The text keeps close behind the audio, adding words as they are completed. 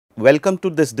Welcome to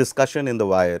this discussion in The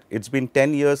Wire. It's been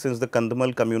 10 years since the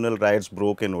Kandhamal communal riots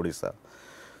broke in Odisha.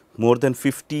 More than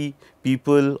 50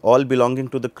 people, all belonging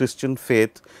to the Christian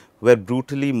faith, were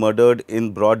brutally murdered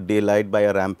in broad daylight by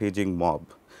a rampaging mob.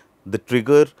 The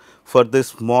trigger for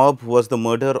this mob was the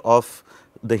murder of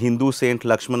the Hindu saint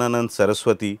Lakshmananand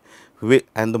Saraswati,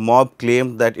 and the mob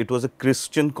claimed that it was a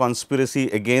Christian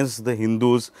conspiracy against the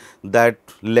Hindus that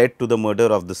led to the murder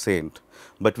of the saint.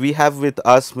 But we have with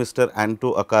us Mr.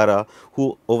 Anto Akkara,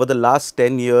 who over the last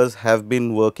 10 years have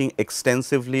been working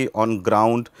extensively on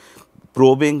ground,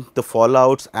 probing the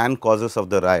fallouts and causes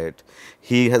of the riot.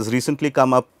 He has recently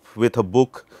come up with a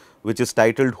book which is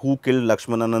titled "Who Killed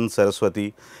Lakshmananand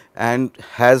Saraswati," and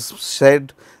has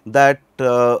said that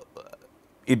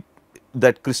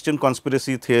that Christian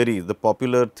conspiracy theory, the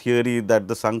popular theory that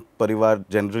the Sangh Parivar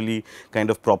generally kind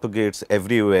of propagates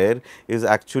everywhere, is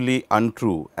actually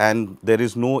untrue, and there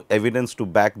is no evidence to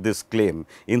back this claim.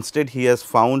 Instead, he has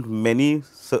found many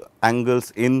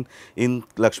angles in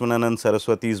Lakshmananand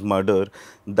Saraswati's murder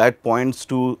that points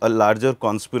to a larger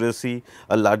conspiracy,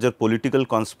 a larger political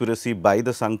conspiracy by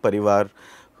the Sangh Parivar.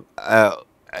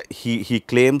 He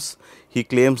claims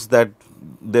that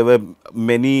there were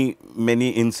many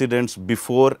incidents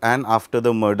before and after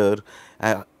the murder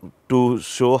to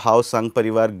show how Sangh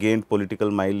Parivar gained political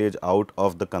mileage out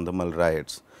of the Kandhamal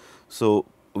riots. So,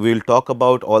 we will talk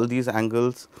about all these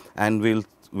angles, and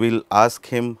we'll ask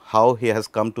him how he has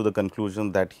come to the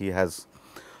conclusion that he has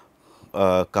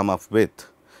come up with.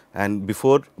 And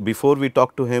before we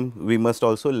talk to him, we must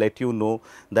also let you know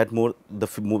that the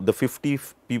 50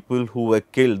 people who were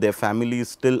killed, their families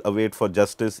still await for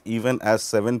justice, even as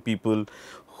 7 people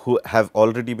who have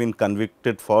already been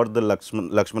convicted for the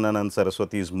Lakshmananand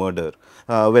Saraswati's murder.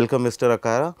 Welcome, Mr.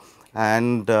 Akkara.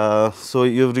 And so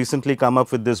you've recently come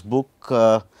up with this book,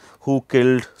 Who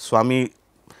Killed Swami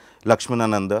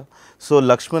Lakshmanananda. So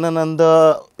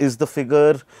Lakshmanananda is the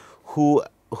figure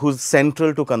who's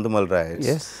central to Kandhamal riots.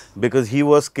 Yes. Because he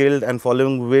was killed, and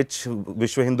following which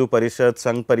Vishwa Hindu Parishad,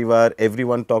 Sangh Parivar,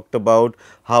 everyone talked about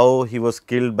how he was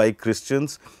killed by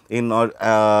Christians and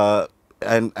there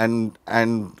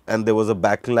was a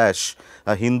backlash,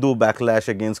 a Hindu backlash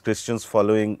against Christians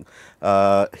following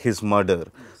his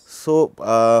murder. So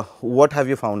what have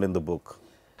you found in the book?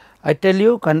 I tell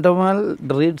you, Kandhamal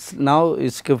reads now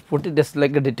is put it just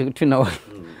like a detective novel.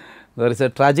 There is a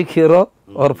tragic hero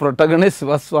or protagonist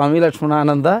was Swami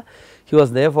Lakshmanananda. He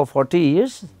was there for 40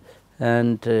 years,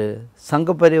 and Sangh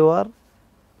Parivar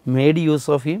made use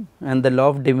of him, and the law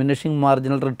of diminishing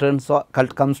marginal returns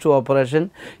comes to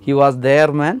operation. He was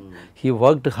their man. He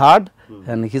worked hard,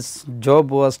 and his job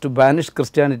was to banish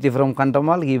Christianity from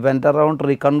Kandhamal. He went around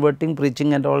reconverting,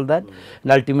 preaching and all that,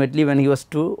 and ultimately when he was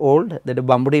too old, they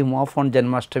bumped him off on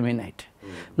Janmashtami night.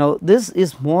 Now, this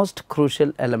is most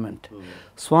crucial element.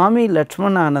 Swami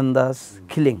Lakshmanananda's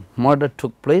killing, murder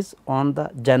took place on the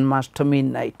Janmashtami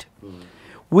night.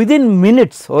 Within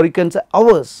minutes, or you can say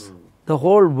hours, the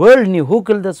whole world knew who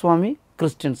killed the Swami.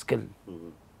 Christians killed.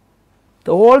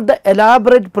 All the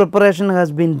elaborate preparation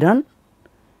has been done,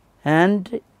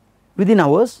 and within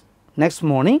hours, next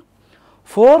morning,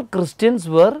 4 Christians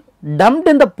were dumped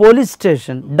in the police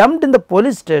station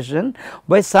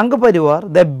by Sangh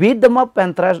Parivar. They beat them up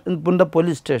and thrashed in the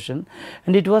police station,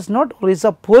 and it was not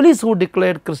Orissa police who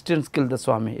declared Christians killed the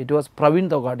Swami. It was Praveen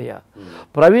Togadia.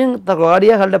 Praveen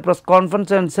Togadia held a press conference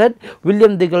and said,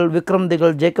 William Diggle, Vikram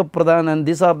Diggle, Jacob Pradhan, and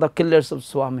these are the killers of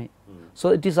Swami. So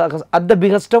it is at the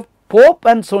behest of Pope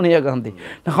and Sonia Gandhi.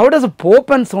 Now, how does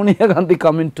Pope and Sonia Gandhi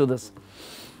come into this?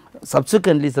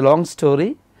 Subsequently, it's a long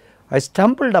story. I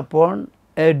stumbled upon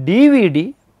a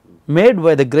DVD made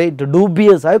by the great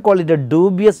dubious, I call it a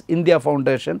dubious India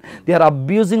Foundation. They are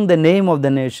abusing the name of the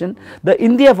nation. The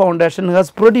India Foundation has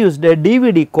produced a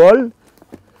DVD called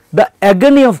The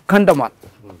Agony of Kandhamal.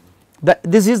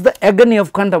 This is the agony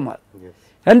of Kandhamal. Yes.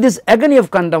 And this agony of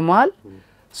Kandhamal,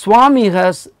 Swami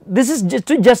has, this is just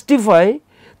to justify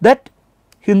that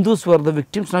Hindus were the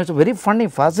victims. Now, it is very funny,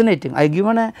 fascinating. I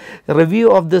given a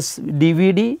review of this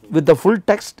DVD with the full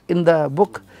text in the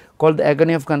book called The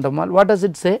Agony of Kandhamal. What does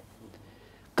it say?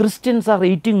 Christians are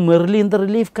eating merrily in the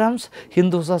relief camps,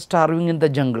 Hindus are starving in the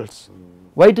jungles.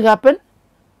 Why it happened?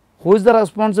 Who is the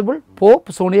responsible?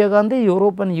 Pope, Sonia Gandhi,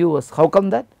 Europe and US. How come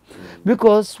that?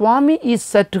 Because Swami is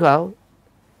said to have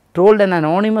told an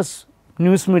anonymous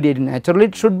news media, naturally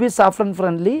it should be saffron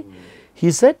friendly.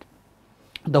 He said,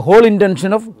 the whole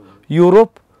intention of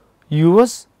Europe,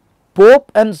 US,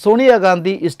 Pope and Sonia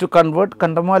Gandhi is to convert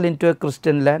Kandhamal into a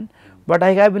Christian land, but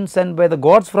I have been sent by the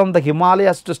gods from the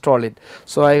Himalayas to stall it.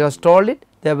 So I have stalled it,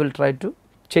 they will try to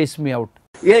chase me out.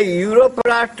 ये Europe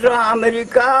राष्ट्र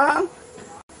America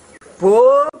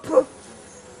pope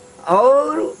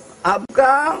और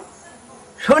आपका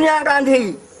सोनिया गांधी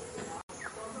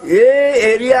ये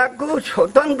area को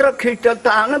स्वतंत्र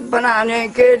खिस्तान बनाने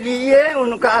के लिए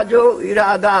उनका जो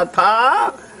इरादा था,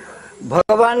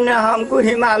 भगवान ने हमको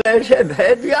हिमालय से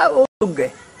भेज दिया, वो रुक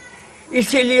गए।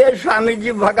 इसीलिए स्वामी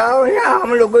जी भगाओ या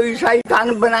हम लोग को ईसाई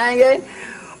तान बनाएंगे,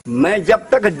 मैं जब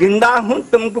तक जिंदा हूँ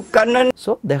तुमको करना।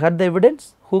 So they had the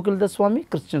evidence. Who killed the Swami?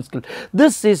 Christians killed.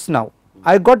 This is now.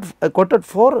 I quoted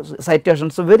 4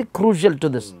 citations, so very crucial to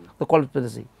this, the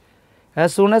conspiracy.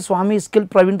 As soon as Swami is killed,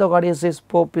 Pravin Togadia says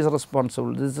Pope is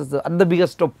responsible. This is the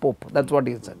biggest of Pope. That's what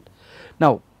he said.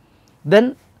 Now,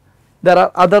 then there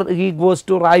are other. He goes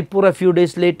to Raipur a few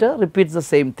days later, repeats the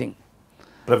same thing.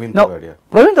 Pravin Now, Togadia.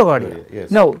 Pravin Togadia.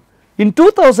 Yes. Now, in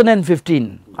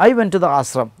 2015, I went to the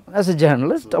ashram as a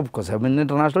journalist. Of course, I am an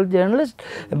international journalist,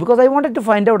 because I wanted to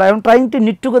find out. I am trying to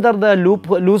knit together the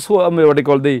loose what you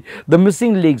call the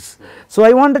missing links. So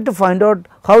I wanted to find out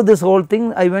how this whole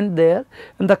thing. I went there,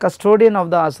 and the custodian of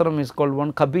the ashram is called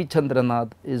one Kabir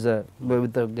Chandranath. Is a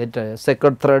with a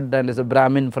sacred thread, and is a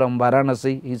Brahmin from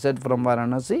Varanasi. He said from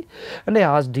Varanasi, and I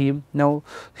asked him. Now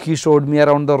he showed me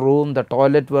around the room, the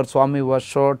toilet where Swami was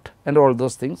shot, and all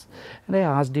those things. And I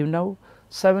asked him, now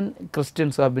 7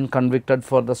 Christians have been convicted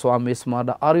for the Swami's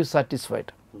murder. Are you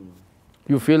satisfied?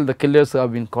 You feel the killers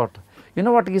have been caught? You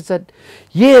know what he said?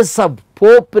 ये सब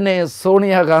pope ने,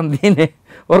 सोनिया गांधी ने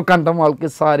और कंधमाल के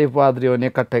सारे पादरियों ने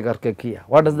इकट्ठे करके किया.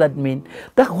 What does that mean?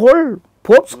 The whole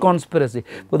Pope's conspiracy.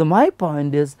 But my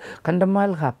point is,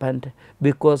 Kandhamal happened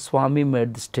because Swami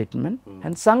made the statement,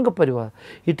 and Sangha Parivar.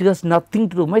 It has nothing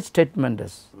to do. My statement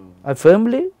is, I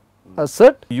firmly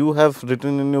assert. You have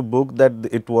written in your book that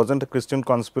it wasn't a Christian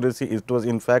conspiracy, it was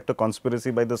in fact a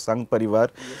conspiracy by the Sangh Parivar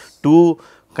to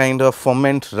kind of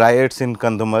foment riots in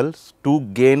Kandhamal to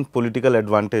gain political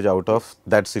advantage out of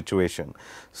that situation.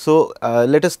 So,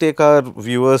 let us take our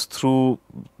viewers through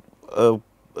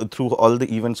all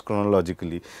the events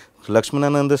chronologically.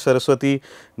 Lakshmanananda Saraswati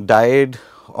died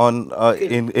on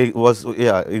he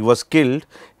was killed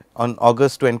on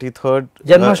August 23rd,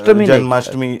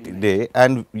 Janmashtami day,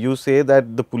 and you say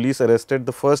that the police arrested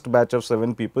the first batch of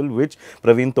 7 people which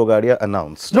Pravin Togadia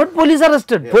announced. Not police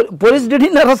arrested, police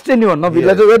didn't arrest anyone. No,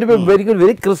 let it be very good,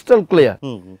 very crystal clear.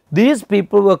 These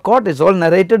people were caught, it's all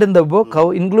narrated in the book,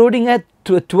 how including a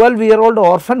 12-year-old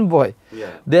orphan boy.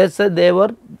 They said they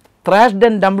were thrashed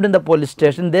and dumped in the police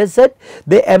station. They said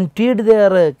they emptied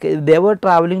their, they were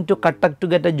traveling to Cuttack to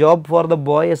get a job for the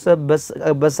boy as a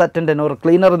bus attendant or a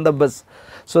cleaner in the bus.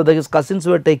 So his cousins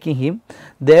were taking him.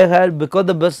 They had, because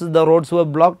the roads were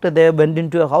blocked, they went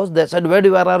into a house. They said, where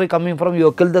are you coming from?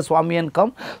 You killed the Swami and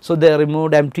come. So they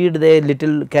removed, emptied their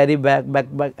little carry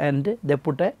backpack, and they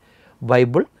put a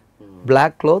Bible,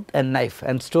 black cloth and knife.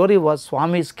 And story was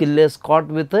Swami's killers caught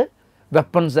with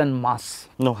weapons and masks.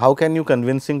 Now, how can you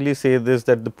convincingly say this,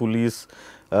 that the police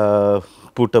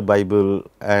put a Bible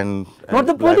and not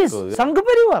the police, Sangha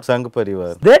Parivar. Sangha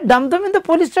Parivar. They dumped them in the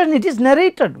police station. It is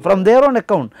narrated from their own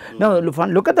account. Now,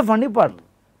 look at the funny part.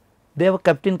 They were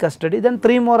kept in custody. Then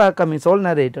 3 more are coming. It's all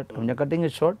narrated. I am cutting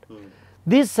it short.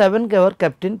 These 7 were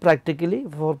kept in practically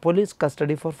for police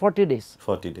custody for 40 days.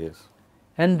 40 days.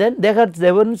 And then they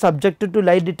were subjected to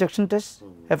lie detection tests,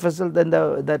 FSL, then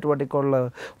that what you call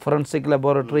forensic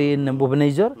laboratory in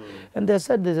Bhubaneswar, and they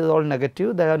said this is all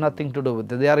negative, they have nothing to do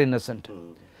with it, they are innocent.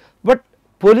 But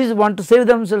police want to save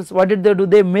themselves. What did they do?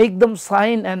 They make them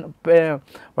sign an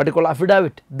what you call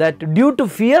affidavit that due to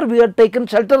fear we are taken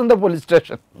shelter in the police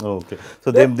station. Okay, so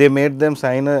they made them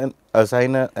sign an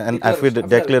affidavit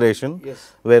declaration,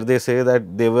 where they say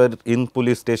that they were in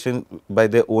police station by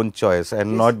their own choice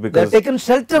and not because they are taken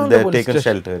shelter in the police station.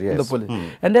 Shelter, yes. The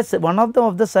police. And that's one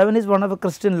of the 7 is one of a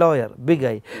Christian lawyer, big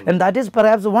guy, and that is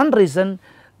perhaps one reason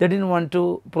they didn't want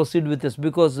to proceed with this,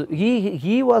 because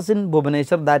he was in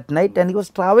Bhubaneswar that night and he was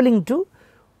traveling to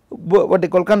what they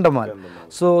call Kandhamal.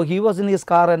 So he was in his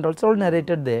car and also all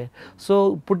narrated there.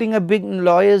 So putting a big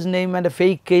lawyer's name and a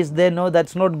fake case, they know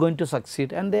that's not going to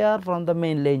succeed, and they are from the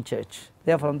mainline church.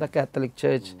 They are from the Catholic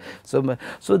Church.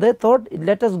 So they thought,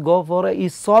 let us go for a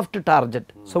soft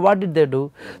target. So what did they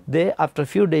do? They, after a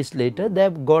few days later, they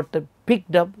have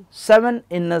picked up 7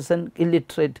 innocent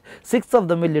illiterate, 6 of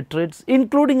them illiterates,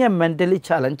 including a mentally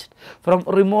challenged from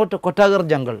remote Kotagar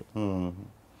jungle.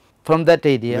 From that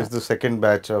area. This is the second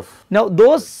batch of. Now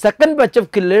those second batch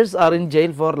of killers are in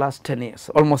jail for last 10 years,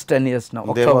 almost 10 years now.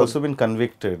 They have also been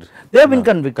convicted. They have been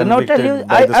convicted. Now tell you,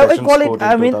 I call it,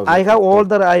 I mean, I have all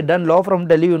the, I done law from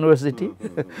Delhi University,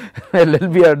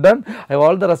 LLB I have done, I have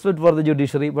all the respect for the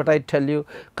judiciary, but I tell you,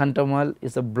 Kandhamal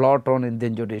is a blot on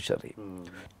Indian judiciary.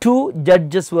 2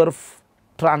 judges were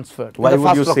transferred. Why In the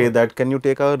would you first say lock- that? Can you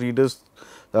take our readers,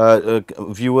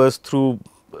 viewers through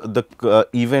the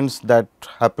events that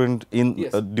happened in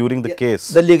Yes. during the case?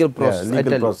 The legal process, I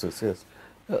legal tell you. process. Yes.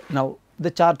 Now,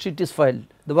 the charge sheet is filed.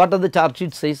 What are the charge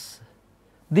sheet says?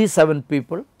 These 7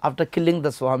 people, after killing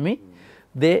the Swami,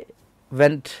 they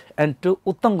went into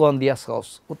Uttam Gondia's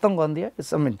house. Uttam Gondia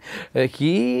is, I mean,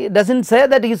 he does not say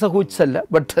that he is a huge seller,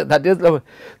 but that is,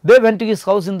 they went to his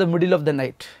house in the middle of the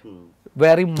night,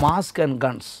 wearing mask and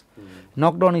guns.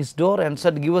 Knocked on his door and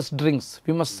said, give us drinks,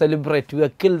 we must celebrate, we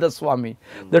have killed the Swami.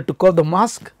 They took off the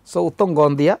mask, so Uttam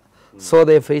Gondia saw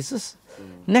their faces.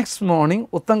 Next morning,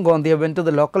 Uttam Gondia went to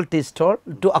the local tea stall,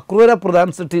 to Akrura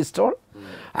Pradhan's tea stall,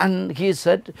 and he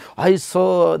said, I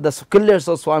saw the killers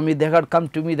of Swami, they had come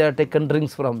to me, they had taken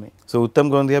drinks from me. So Uttam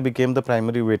Gondia became the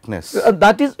primary witness.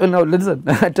 That is, no, listen,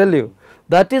 I tell you,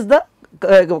 that is the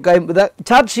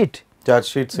charge sheet. Charge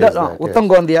sheet says that. Uttam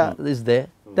Gondia is there.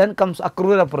 Then comes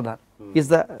Akrura Pradhan, is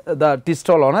the tea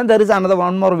stall owner. There is another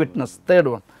one more witness, third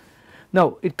one.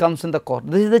 Now it comes in the court.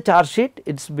 This is the charge sheet.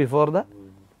 It's before the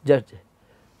judge.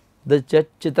 The judge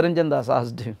Chittaranjan Das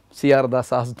asked him. C.R.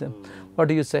 Das asked him, "What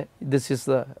do you say? This is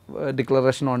the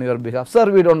declaration on your behalf." "Sir,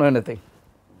 we don't know anything."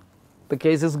 The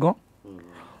case is gone.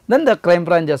 Then the crime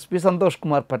branch SP Santosh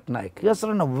Kumar Patnaik, he has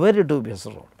run a very dubious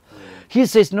role. He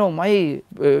says, "No, my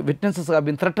witnesses have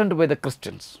been threatened by the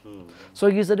Christians." So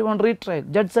he said, "You want retrial?"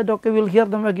 Judge said, "Okay, we will hear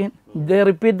them again." They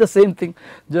repeat the same thing.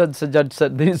 Judge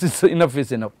said, "This is enough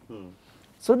is enough."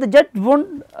 So the judge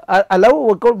won't allow,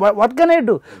 what can I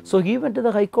do? So he went to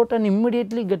the High Court and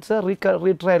immediately gets a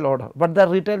retrial order, but the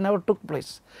retrial never took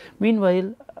place.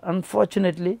 Meanwhile,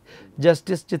 unfortunately,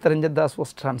 Justice Chittaranjan Das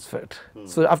was transferred.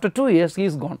 So after 2 years, he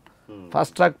is gone.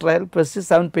 Fast track trial, precisely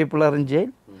 7 people are in jail.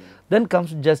 Then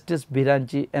comes Justice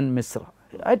Biranji and Misra.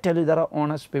 I tell you, there are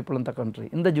honest people in the country,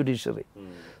 in the judiciary.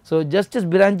 So Justice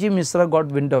Biranji Misra got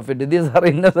wind of it. These are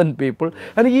innocent people,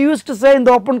 and he used to say in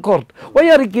the open court, "Why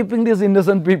are you keeping these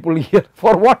innocent people here?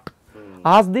 For what?"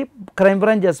 Asked the crime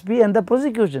branch SP and the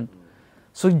prosecution.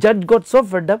 So judge got so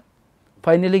fed up.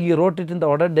 Finally, he wrote it in the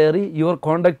order diary, "Your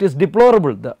conduct is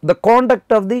deplorable." The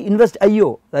conduct of the IO,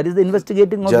 that is the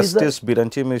investigating officer. Justice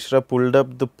Biranji Mishra pulled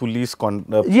up the police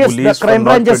Yes, the crime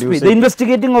branch SP, the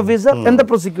investigating officer and the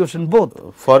prosecution, both.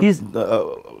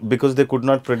 Because they could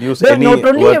not produce They any not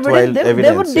only worthwhile evidence,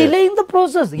 they were delaying the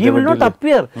process. He will not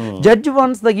appear. Judge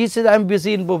wants, he said, "I am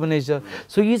busy in Bhubaneswar."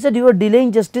 So he said, "You are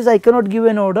delaying justice, I cannot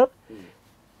give an order."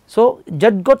 So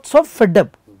judge got so fed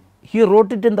up. He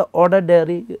wrote it in the order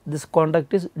diary, "This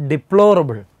conduct is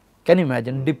deplorable." Can you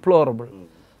imagine? Deplorable.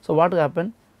 So what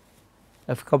happened?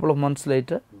 A couple of months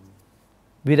later,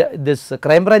 this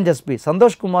crime branch SP,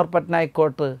 Santosh Kumar Patnaik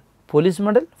got a police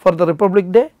medal for the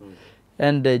Republic Day,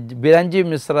 and Biranji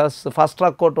Misra's fast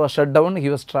track court was shut down, he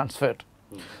was transferred.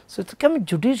 So it became a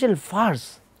judicial farce.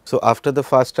 So after the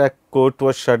fast track court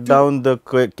was shut down, the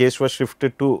case was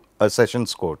shifted to a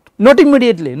sessions court. Not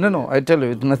immediately, no, I tell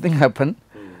you, nothing happened.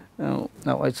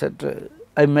 Now I said,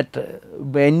 I met,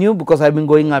 I knew because I have been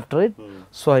going after it.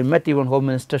 So I met even Home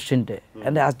Minister Shinde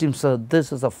and I asked him, "Sir,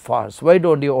 this is a farce. Why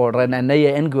don't you order an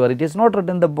NIA inquiry?" It is not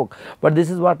written in the book, but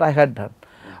this is what I had done.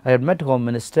 I had met Home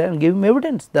Minister and gave him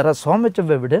evidence. There are so much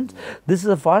of evidence. This is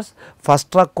a farce.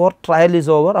 Fast track court trial is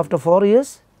over after 4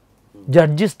 years.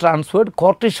 Judge is transferred,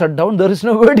 court is shut down, there is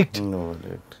no verdict. No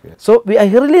verdict, yes. So I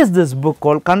released this book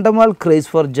called Kandhamal Craves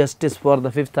for Justice for the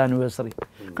 5th anniversary.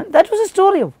 And that was a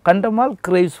story of Kandhamal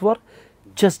Craves for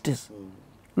Justice.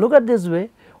 Look at this way,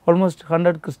 almost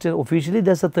 100 Christians, officially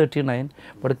there is a 39,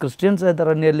 but Christians say there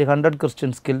are nearly 100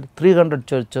 Christians killed, 300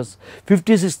 churches,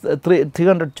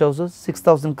 300 churches,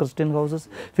 6,000 Christian houses,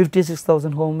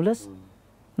 56,000 homeless.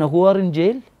 Now who are in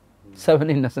jail? 7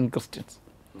 innocent Christians.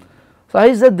 So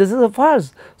I said, this is a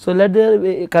farce. So let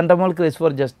the Kandhamal Craves for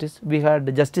Justice. We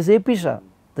had Justice A.P. Shah,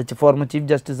 the former Chief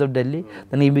Justice of Delhi,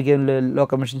 then he became Law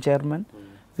Commission Chairman.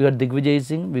 We got Digvijay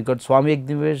Singh, we got Swami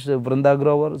Agnivesh, Vrunda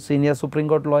Grover, senior Supreme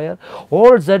Court lawyer,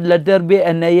 all said let there be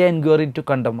an NIA inquiry into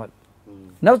Kandhamal.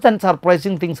 Now then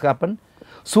surprising things happen.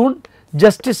 Soon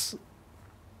Justice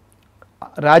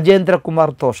Rajendra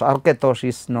Kumar Tosh, R.K. Tosh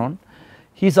is known,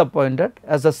 he is appointed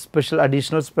as a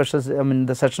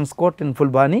the Sessions Court in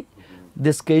Fulbani.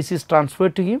 This case is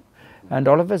transferred to him and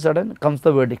all of a sudden comes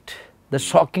the verdict, the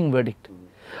shocking verdict.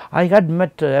 I had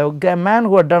met a man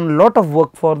who had done a lot of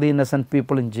work for the innocent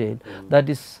people in jail, that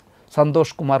is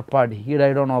Santosh Kumar Padi. He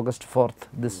died on August 4th,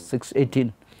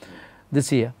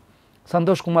 this year.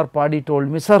 Santosh Kumar Padi told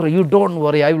me, "Sir, you don't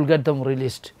worry, I will get them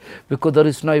released because there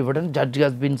is no evidence. Judge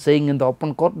has been saying in the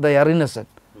open court they are innocent."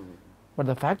 But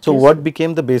the fact So is, what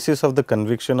became the basis of the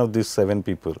conviction of these 7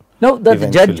 people? no,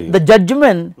 the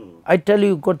judgment I tell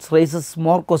you, God raises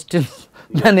more questions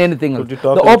than anything else. Could you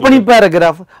talk The a little opening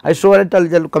paragraph, I sure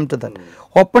I'll come to that.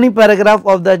 Opening paragraph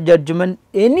of the judgment,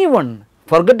 anyone,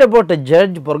 forget about a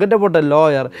judge, forget about a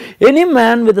lawyer, any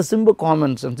man with a simple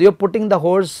common sense, you are putting the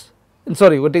horse,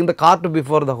 sorry, putting the cart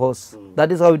before the horse.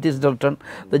 That is how it is written.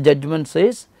 The judgment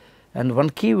says, and one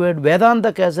key word,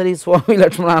 Vedanta Kesari Swami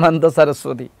Lakshmanananda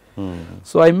Saraswati.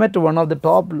 So I met one of the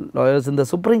top lawyers in the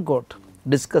Supreme Court,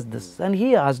 discussed this, and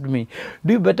he asked me,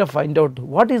 do you better find out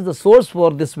what is the source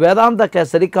for this Vedanta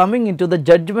Kesari coming into the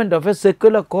judgment of a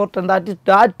secular court, and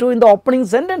that too in the opening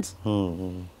sentence.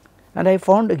 And I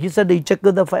found, he said, you check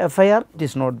the FIR, it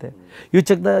is not there. You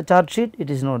check the charge sheet, it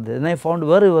is not there. And I found,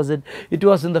 where was it? It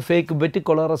was in the fake Betty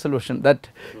Kola resolution, that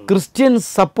Christians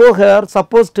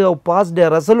supposed to have passed a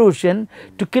resolution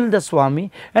to kill the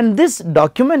Swami, and this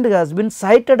document has been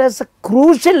cited as a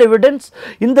crucial evidence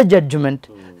in the judgment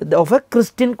of a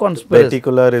Christian conspiracy.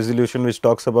 Particular resolution which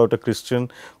talks about a Christian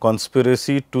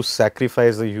conspiracy to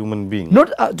sacrifice a human being.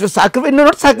 Not to sacrifice, no,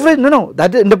 not sacrifice, no,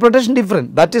 that is interpretation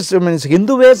different. That is, means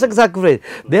Hindu ways of sacrifice.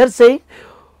 They are saying,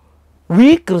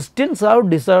 we Christians have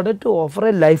decided to offer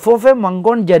a life of a monk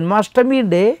on Janmashtami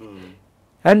day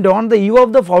and on the eve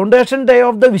of the foundation day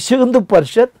of the Vishwahindu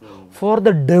Parishad for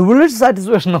the devilish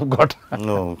satisfaction of God.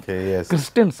 No, okay, yes.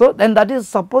 Christians. So, and that is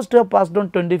supposed to have passed on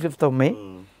 25th of May.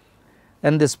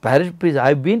 And this parish, I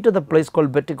have been to the place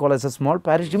called Betty Kola, as a small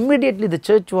parish. Immediately the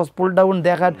church was pulled down.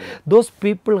 They had, those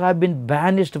people have been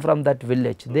banished from that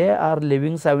village. They are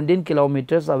living 17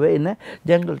 kilometers away in a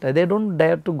jungle. They don't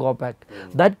dare to go back.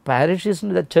 That parish is,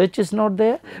 the church is not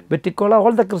there. Betty Kola,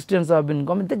 all the Christians have been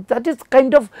coming. That is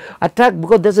kind of attack,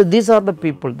 because they say these are the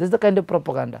people. This is the kind of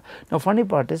propaganda. Now funny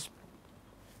part is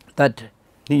that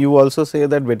you also say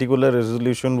that particular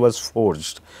resolution was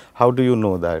forged. How do you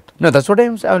know that? No, that is what I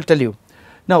will tell you.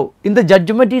 Now, in the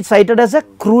judgment it is cited as a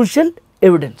crucial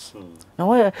evidence.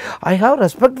 Now, I have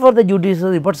respect for the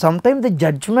judiciary, but sometimes the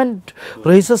judgment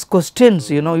raises questions,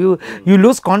 you know, you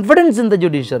lose confidence in the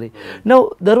judiciary.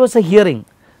 Now, there was a hearing,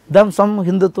 then some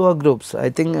Hindutva groups, I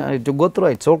think to go through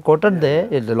it, so quoted there,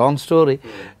 it's a long story.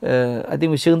 I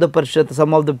think Vishwahindu Parishad,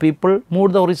 some of the people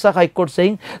moved the Orissa High Court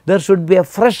saying there should be a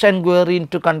fresh inquiry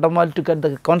into Kandhamal to get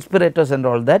the conspirators and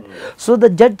all that. So, the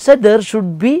judge said there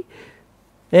should be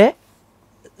a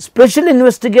special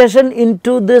investigation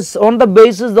into this on the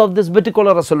basis of this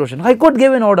particular resolution. High Court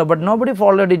gave an order, but nobody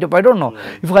followed it up. I don't know.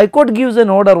 If High Court gives an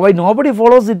order, why nobody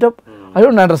follows it up? I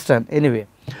don't understand. Anyway,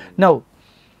 now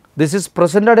this is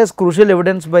presented as crucial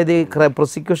evidence by the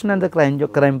prosecution and the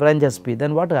crime branch SP.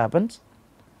 Then what happens?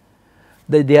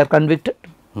 They are convicted.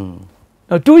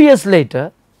 Now 2 years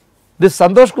later, this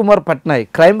Santosh Kumar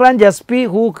Patnaik, crime branch SP,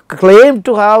 who claimed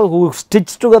to have, who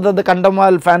stitched together the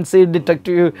Kandhamal fancy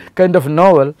detective kind of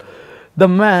novel, the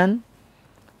man,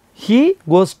 he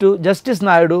goes to Justice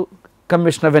Naidu,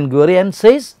 Commissioner of Inquiry, and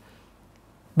says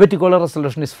Betty Kola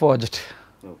resolution is forged.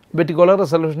 Betty Kola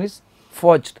resolution is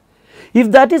forged. If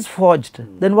that is forged,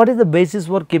 then what is the basis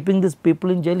for keeping these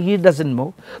people in jail? He does not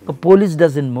move, the police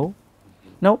does not move.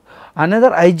 Now,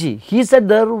 another IG, he said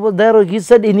he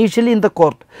said initially in the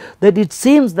court that it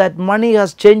seems that money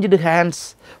has changed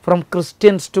hands from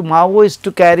Christians to Maoists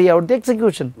to carry out the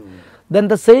execution. Then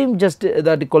the same justice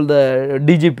that he called the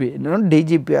DGP, not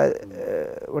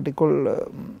DGP, what he call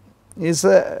is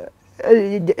yes,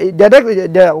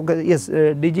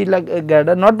 DG like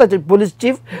not the police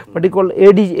chief, but he called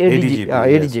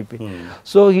ADGP.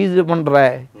 So he is one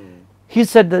Rai. He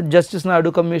said the Justice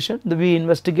Naidu Commission, we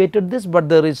investigated this, but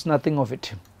there is nothing of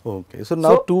it. Okay. So,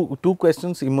 now two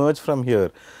questions emerge from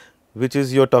here, which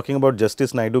is you are talking about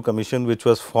Justice Naidu Commission, which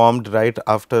was formed right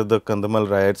after the Kandhamal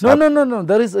riots. No.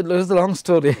 There is a long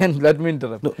story, and let me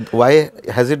interrupt. No, why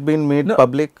has it been made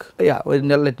public? Yeah, well,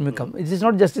 let me come. It is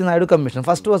not Justice Naidu Commission.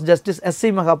 First was Justice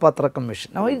S.C. Mahapatra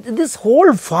Commission. Now, this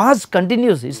whole farce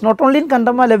continues. It is not only in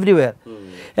Kandhamal, everywhere.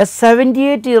 A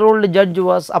 78-year-old judge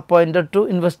was appointed to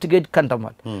investigate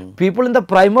Kandhamal. People in the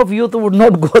prime of youth would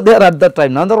not go there at that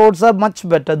time. Now the roads are much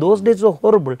better. Those days were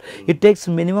horrible. It takes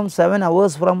minimum 7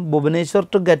 hours from Bhubaneswar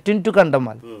to get into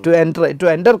Kandhamal, to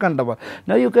enter Kandhamal.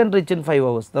 Now you can reach in 5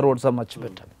 hours. The roads are much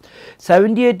better.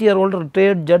 78-year-old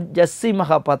retired judge S.C.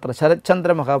 Mahapatra, Sharat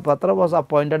Chandra Mahapatra, was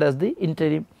appointed as the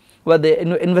interim for the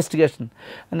investigation,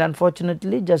 and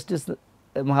unfortunately Justice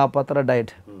Mahapatra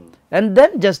died. And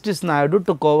then Justice Naidu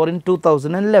took over in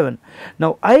 2011.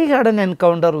 Now, I had an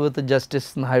encounter with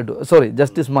Justice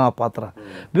Mahapatra,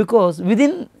 because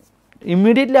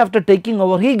immediately after taking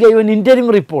over, he gave an interim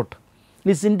report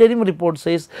This interim report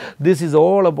says this is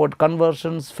all about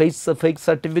conversions, fake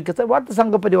certificates, what the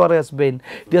Sangha Parivar has been.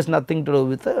 It has nothing to do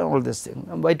with all this thing,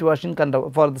 whitewashing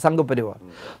for the Sangha Parivar.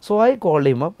 So I called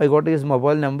him up, I got his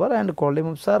mobile number and called him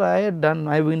up, sir, I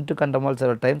went to Kandhamal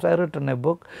several times, I written a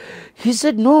book. He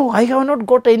said, no, I have not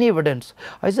got any evidence.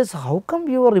 I said, so how come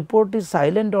your report is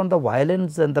silent on the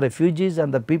violence and the refugees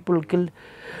and the people killed?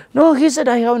 No, he said,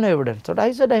 I have no evidence. So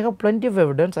I said, I have plenty of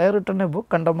evidence. I have written a book,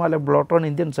 Kandhamal, a blot on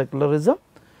Indian secularism.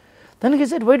 Then he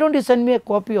said, why don't you send me a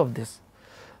copy of this?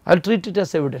 I will treat it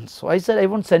as evidence. So I said, I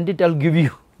won't send it, I will give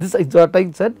you. This is what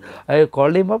I said. I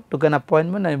called him up, took an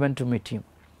appointment, I went to meet him.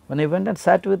 When I went and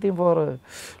sat with him for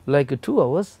like 2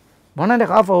 hours,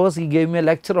 1.5 hours he gave me a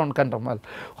lecture on Kandhamal,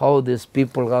 how these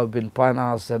people have been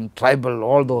Panas and tribal,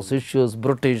 all those issues,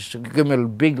 British, gave me a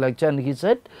big lecture, and he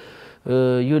said,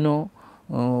 you know,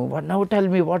 what now tell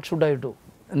me what should I do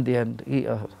in the end.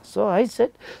 So I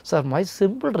said, sir, my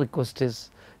simple request is,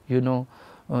 you know,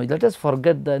 let us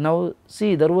forget that. Now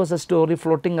see, there was a story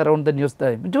floating around the news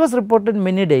time. It was reported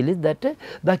many dailies that the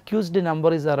accused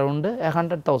number is around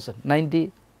 100,000,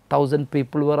 90,000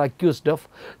 people were accused of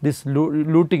this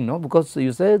looting, no, because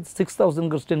you said 6,000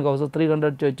 Christian houses,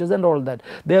 300 churches and all that,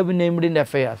 they have been named in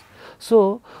FIRs.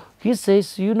 So he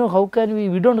says, you know, how can we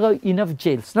do not have enough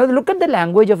jails. Now look at the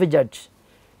language of a judge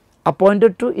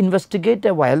appointed to investigate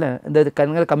a violent, the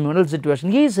communal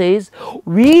situation. He says,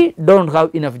 we do not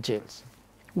have enough jails.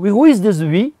 Who is this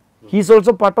we? He is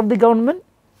also part of the government.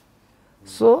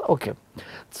 So, okay.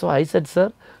 So I said,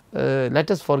 sir,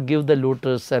 let us forgive the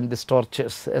looters and the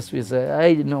torturers, as we say.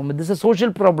 I know this is a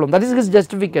social problem. That is his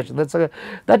justification.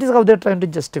 That is how they are trying to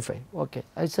justify. Okay.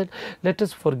 I said, let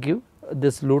us forgive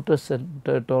this looters and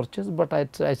torturers, but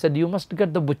I said, you must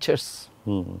get the butchers.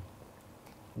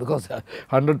 Because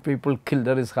 100 people killed,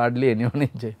 there is hardly anyone in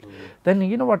jail. Then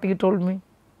you know what he told me?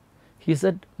 He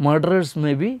said, murderers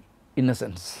may be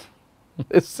innocents.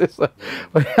 This is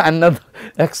another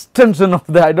extension of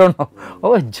the, I do not know,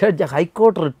 oh, a judge, a high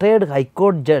court, retired high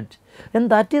court judge, and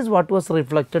that is what was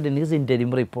reflected in his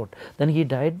interim report. Then he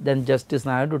died, then Justice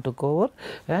Naidu took over,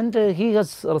 and he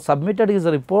has submitted his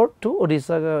report to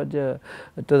Odisha,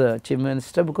 to the Chief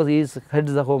Minister, because he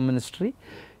heads the Home Ministry.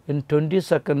 In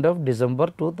 22nd of December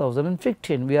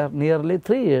 2015, we are nearly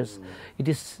 3 years, it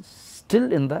is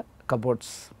still in the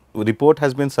cupboards. Report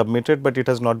has been submitted, but it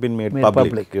has not been made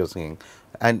public, you are saying.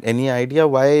 And any idea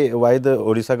why the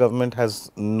Odisha government has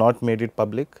not made it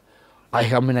public?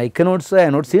 I mean, I cannot say, I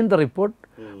have not seen the report,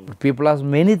 but people ask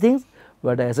many things.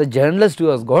 But as a journalist who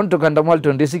has gone to Kandhamal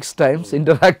 26 times,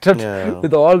 interacted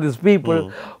with all these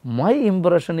people, my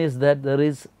impression is that there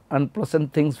is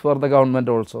unpleasant things for the government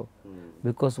also.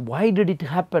 Because why did it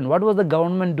happen? What was the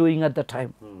government doing at the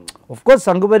time? Of course,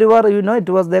 Sangha Parivar, you know, it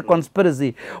was their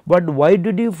conspiracy, but why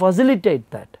did you facilitate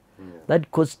that?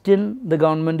 That question, the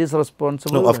government is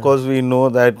responsible. No, of course, we know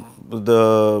that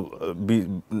the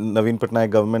Naveen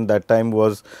Patnaik government that time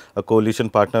was a coalition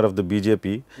partner of the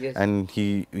BJP, and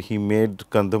he made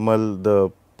Kandhamal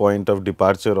the point of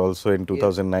departure also in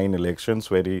 2009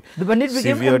 elections, where he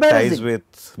severed ties with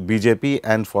BJP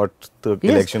and fought the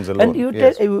elections alone. And you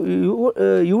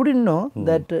didn't know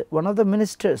that one of the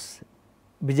ministers,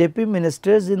 BJP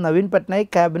ministers in Naveen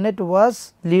Patnaik cabinet,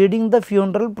 was leading the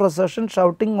funeral procession,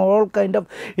 shouting all kind of,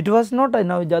 it was not, I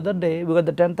know, the other day, because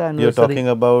the 10th anniversary. You are talking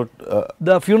about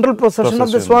the funeral procession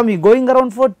of the Swami, going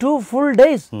around for 2 full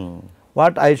days.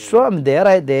 What I show, I mean,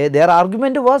 their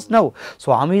argument was, now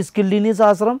Swami is killed in his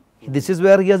ashram, this is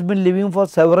where he has been living for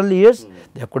several years,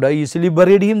 they could have easily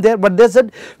buried him there, but they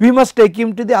said, we must take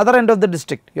him to the other end of the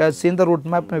district. You have seen the route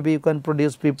map, maybe you can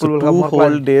produce, people will have more. 2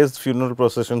 whole days funeral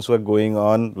processions were going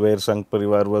on, where Sangh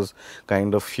Parivar was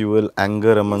kind of fuel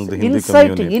anger among the Hindu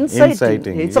community.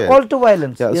 Inciting. It's a call to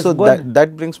violence. So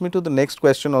that brings me to the next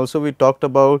question also. We talked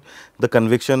about the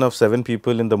conviction of 7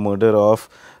 people in the murder of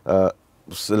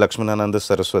Lakshmanananda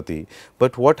Saraswati,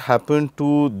 but what happened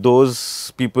to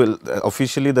those people?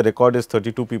 Officially the record is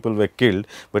 32 people were killed,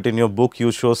 but in your book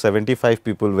you show 75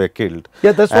 people were killed,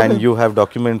 and you have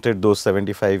documented those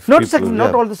 75 people.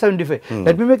 Not all the 75.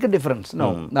 Let me make a difference.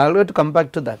 Now, I will have to come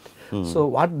back to that.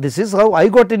 So, this is how I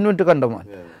got into Kandhamal.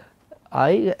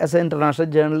 I, as an international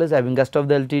journalist, I have been guest of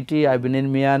the LTT, I have been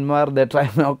in Myanmar, they try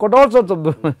me out, all sorts of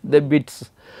the bits.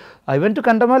 I went to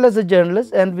Kandhamal as a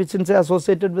journalist, and since I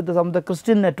associated with some of the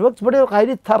Christian networks, but a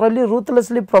highly thoroughly,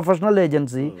 ruthlessly professional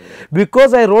agency.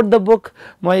 Because I wrote the book,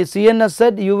 my CNS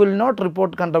said, you will not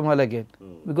report Kandhamal again,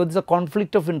 because it is a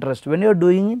conflict of interest. When you are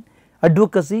doing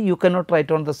advocacy, you cannot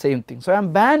write on the same thing. So I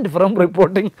am banned from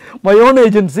reporting my own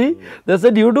agency. They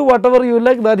said, you do whatever you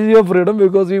like, that is your freedom,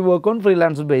 because we work on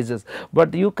freelance basis,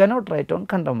 but you cannot write on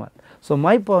Kandhamal. So,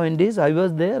 my point is I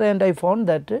was there and I found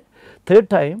that third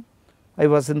time I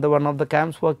was in the one of the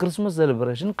camps for Christmas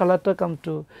celebration. Collector comes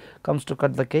to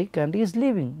cut the cake and he is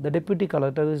leaving. The deputy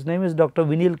collector, his name is Dr.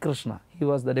 Vinil Krishna. He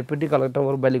was the deputy collector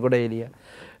over Baligoda area,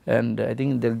 and I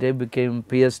think they became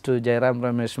PS to Jairam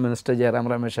Ramesh, Minister Jairam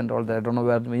Ramesh and all that. I don't know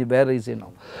where is he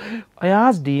now. I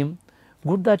asked him,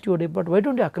 good that you did, but why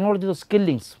don't you acknowledge those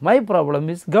killings? My problem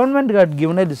is government had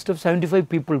given a list of 75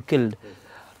 people killed.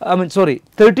 I mean, sorry,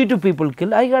 32 people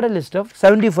killed. I got a list of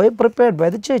 75 prepared by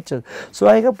the churches. So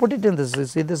I have put it in this.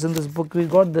 See this in this book. We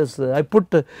got this. I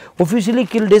put officially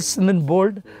killed is in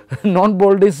bold,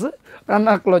 non-bold is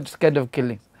unacknowledged kind of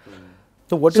killing.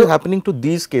 So what is happening to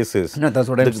these cases? No, that's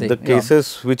what I am saying. The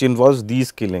cases which involves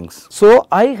these killings. So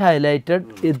I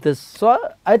highlighted it this. So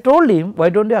I told him, why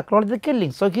don't you acknowledge the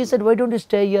killing? So he said, why don't you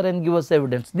stay here and give us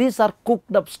evidence? These are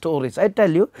cooked up stories. I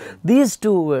tell you, these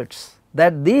two words,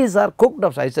 that these are cooked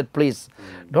up. I said, please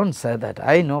don't say that.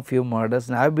 I know few murders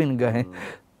and I have been going.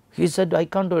 He said, I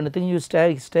can't do anything. You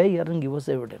stay here and give us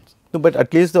evidence. No, but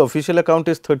at least the official account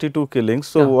is 32 killings.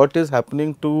 So what is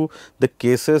happening to the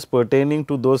cases pertaining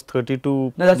to those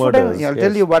 32 that's murders? What I'll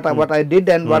tell you what I did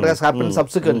and what has happened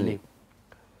subsequently.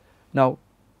 Now,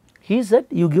 he said,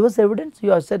 you give us evidence.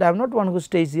 You have said, I am not one who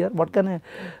stays here. What can I?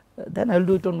 Then I will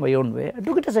do it on my own way. I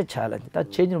took it as a challenge.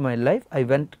 That changed my life. I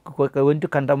went to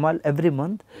Kandhamal every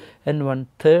month, and one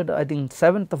third, I think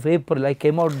 7th of April, I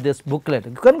came out with this booklet.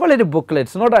 You can call it a booklet.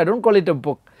 It's not. I don't call it a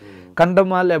book.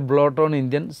 Kandhamal, a blot on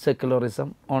Indian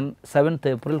secularism. On 7th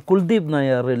April, Kuldeep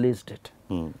Nair released it.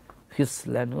 His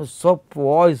land was so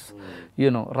voice, you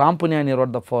know. Rampunyani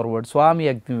wrote the foreword. Swami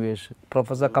Agnivesh,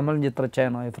 Professor Kamal Jitra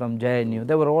Chenoy from JNU,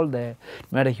 they were all there.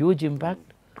 Made a huge impact.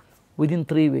 Within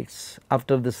 3 weeks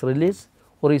after this release,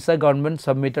 Orissa government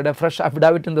submitted a fresh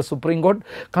affidavit in the Supreme Court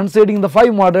conceding the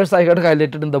 5 murders I had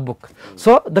highlighted in the book.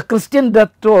 So the Christian death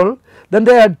toll, then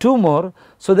they had 2 more,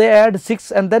 so they had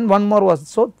 6 and then 1 more was,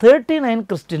 so 39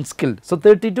 Christians killed. So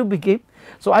 32 became,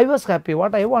 so I was happy.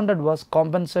 What I wanted was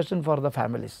compensation for the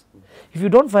families. If you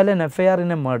don't file an FIR in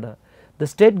a murder, the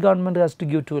state government has to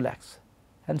give 2 lakhs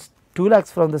and 2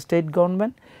 lakhs from the state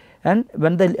government. And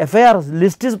when the FIR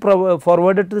list is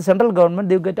forwarded to the central government,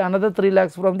 they get another 3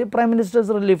 lakhs from the Prime Minister's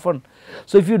Relief Fund.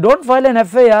 So if you don't file an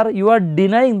FIR, you are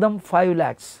denying them 5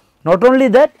 lakhs. Not only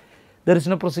that, there is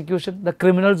no prosecution, the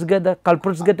criminals get, the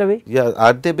culprits get away. Yeah,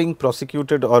 are they being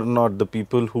prosecuted or not, the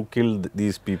people who killed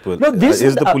these people? No, this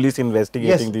is the police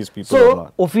investigating these people so or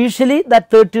not? Officially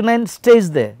that 39 stays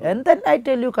there, and then I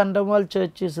tell you, Kandhamal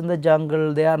churches in the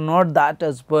jungle, they are not that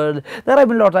expert. There have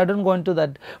been lots, I don't go into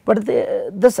that, but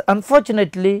this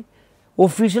unfortunately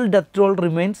official death toll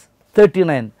remains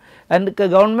 39. And the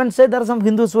government said there are some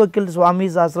Hindus who were killed,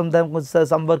 Swamis, ashram,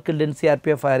 some were killed in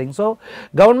CRPF firing. So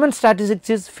government statistics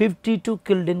is 52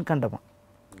 killed in Kandhamal.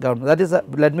 That is,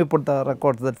 let me put the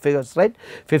records, that figures, right,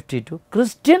 52.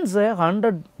 Christians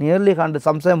 100, nearly 100,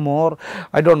 some say more,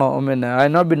 I don't know, I mean, I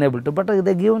have not been able to, but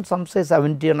they given some say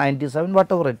 70 or 97,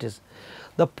 whatever it is.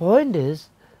 The point is,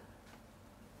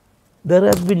 there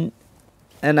has been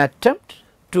an attempt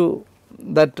to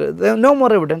that, there no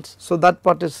more evidence, so that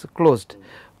part is closed.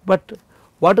 But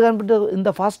what happened in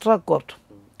the fast track court?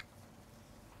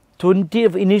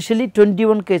 Initially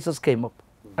 21 cases came up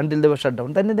until they were shut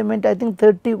down. Then they meant, I think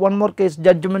 31 more case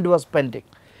judgment was pending.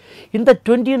 In the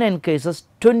 29 cases,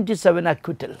 27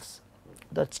 acquittals.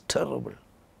 That's terrible.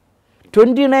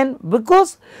 29,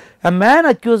 because a man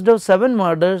accused of 7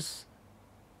 murders,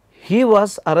 he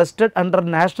was arrested under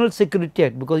National Security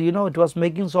Act, because you know it was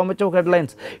making so much of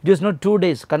headlines. It was not 2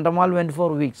 days, Kandhamal went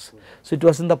for weeks. So it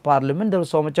was in the parliament, there was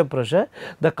so much of pressure.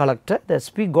 The collector, the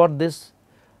SP got this,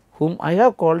 whom I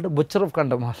have called butcher of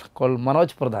Kandhamal, called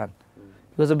Manoj Pradhan.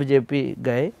 He was a BJP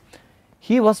guy.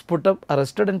 He was put up,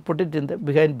 arrested and put it in the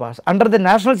behind bars under the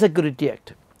National Security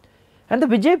Act. And the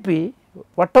BJP,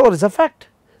 whatever is a fact,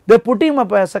 they put him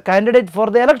up as a candidate for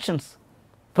the elections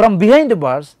from behind the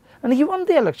bars, and he won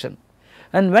the election.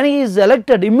 And when he is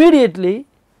elected, immediately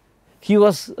he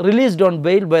was released on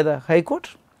bail by the High Court,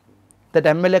 that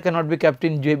MLA cannot be kept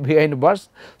in behind bars.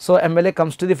 So MLA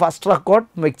comes to the fast track court,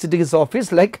 makes it his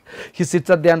office, like he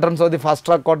sits at the entrance of the fast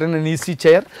track court in an easy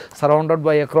chair, surrounded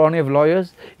by a crony of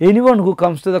lawyers. Anyone who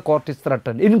comes to the court is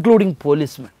threatened, including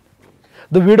policemen.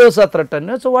 The widows are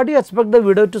threatened. So what do you expect the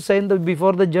widow to say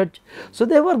before the judge? So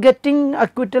they were getting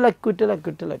acquittal, acquittal,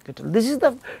 acquittal, acquittal. This is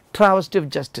the travesty of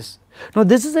justice. Now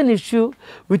this is an issue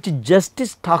which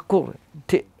Justice Thakur,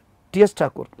 T.S.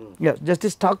 Thakur, yes,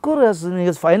 Justice Thakur has in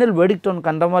his final verdict on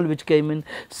Kandhamal, which came in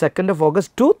 2nd of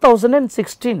August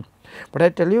 2016. But I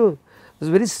tell you, it is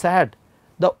very sad.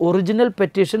 The original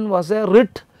petition was a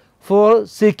writ for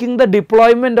seeking the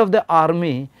deployment of the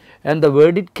army and the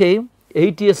verdict came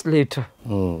 8 years later.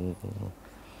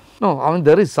 No, I mean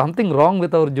there is something wrong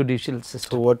with our judicial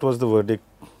system. So what was the verdict?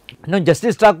 No,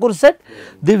 Justice Thakur said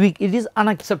it is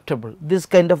unacceptable, this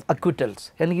kind of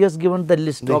acquittals, and he has given the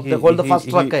list of the first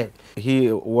trial.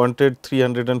 He wanted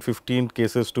 315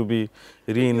 cases to be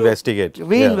reinvestigated.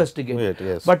 Reinvestigated.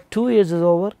 Yeah. Yes. But 2 years is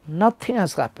over, nothing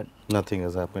has happened. Nothing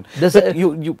has happened. This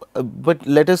But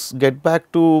let us get back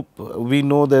to, we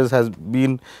know there has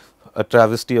been a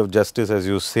travesty of justice, as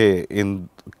you say, in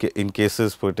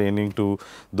cases pertaining to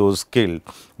those killed.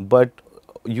 But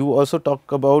you also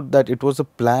talk about that it was a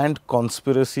planned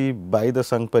conspiracy by the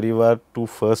Sangh Parivar to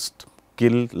first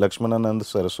kill Lakshmananand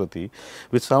Saraswati,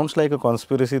 which sounds like a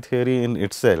conspiracy theory in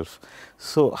itself.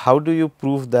 So how do you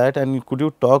prove that, and could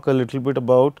you talk a little bit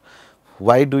about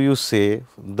why do you say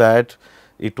that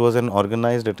it was an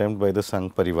organized attempt by the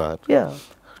Sangh Parivar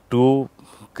to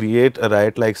create a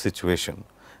riot-like situation?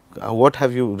 What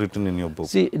have you written in your book?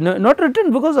 See, no, not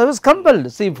written because I was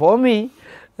compelled. See, for me,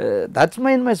 that's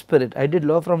in my spirit. I did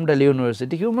law from Delhi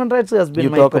University. Human rights has been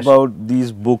my passion. You talk about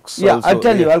these books. Yeah, also. I'll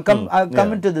tell you. I'll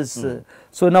come into this.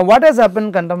 So now, what has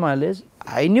happened, Kandhamal, is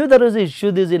I knew there was an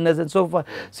issue. This innocent. So far,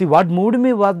 see, what moved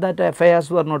me was that FIRs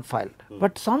were not filed,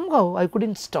 but somehow I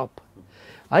couldn't stop.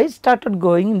 I started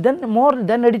going.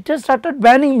 Then editors started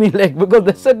banning me, like, because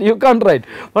they said you can't write.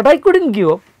 But I couldn't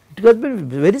give up. It has been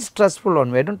very stressful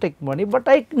on me. I don't take money, but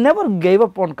I never gave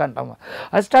up on Kandhamal.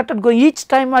 I started going. Each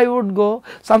time I would go,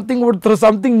 something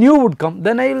new would come.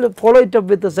 Then I will follow it up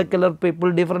with the secular people,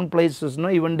 different places, no,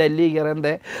 even Delhi here and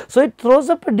there. So it throws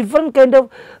up a different kind of.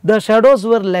 The shadows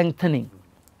were lengthening.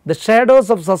 The shadows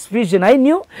of suspicion. I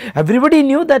knew, everybody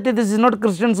knew that this is not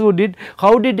Christians who did.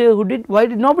 Who did? Why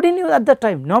did? Nobody knew at that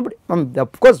time. Nobody.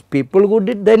 Of course, people who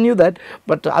did, they knew that,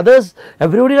 but others,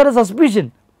 everybody had a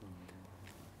suspicion.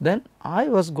 Then I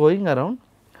was going around.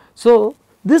 So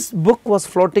this book was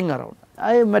floating around.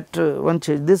 I met one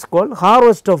church, this called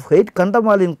Harvest of Hate,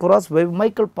 Kandhamal in Cross by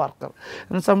Michael Parker.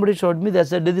 And somebody showed me, they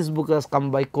said this book has come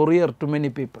by courier to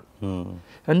many people.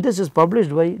 And this is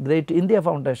published by Great India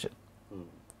Foundation.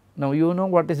 Now you know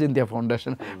what is India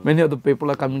Foundation. Many of the people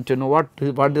are coming to know what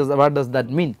does that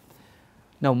mean.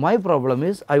 Now my problem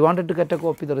is, I wanted to get a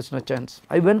copy, there is no chance.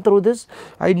 I went through this,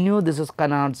 I knew this is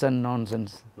canards and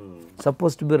nonsense,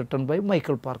 supposed to be written by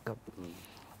Michael Parker.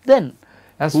 Then,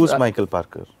 who's Michael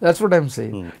Parker? That's what I am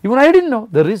saying. Even I didn't know.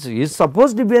 He is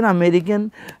supposed to be an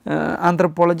American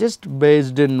anthropologist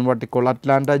based in what you call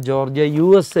Atlanta, Georgia,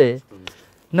 USA.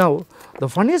 Now, the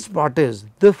funniest part is,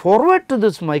 the foreword to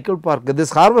this Michael Parker,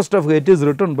 this Harvest of Hate is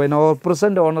written by our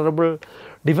present Honorable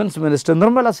Defense Minister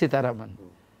Nirmala Sitharaman.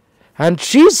 And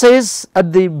she says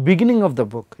at the beginning of the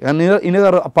book, and in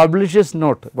her publisher's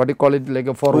note, what you call it, like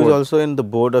a foreword. Who is also in the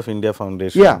board of India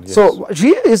Foundation. Yeah, yes. So she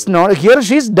is not, here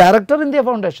she is director in India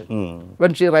Foundation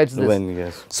when she writes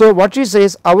this. So what she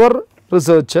says, our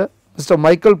researcher, Mr.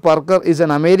 Michael Parker, is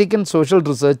an American social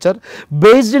researcher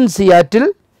based in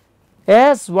Seattle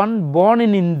as one born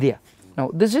in India. Now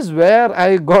this is where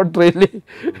I got really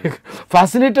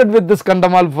fascinated with this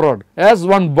Kandhamal fraud. As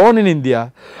one born in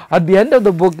India, at the end of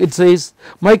the book it says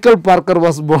Michael Parker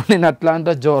was born in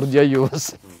Atlanta, Georgia,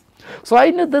 US. So I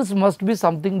knew this must be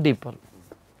something deeper.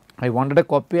 I wanted a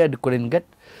copy, I couldn't get.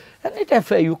 And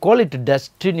if you call it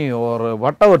destiny or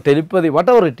whatever, telepathy,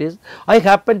 whatever it is, I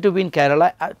happened to be in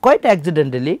Kerala quite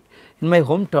accidentally in my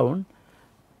hometown.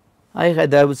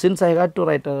 Since I had to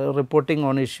write a reporting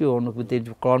on issue with the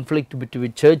conflict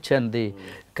between church and the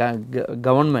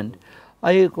government,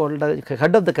 I called the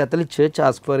head of the Catholic Church,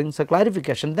 asked for a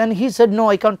clarification. Then he said, no,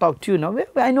 I can't talk to you now.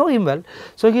 I know him well.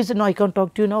 So he said, no, I can't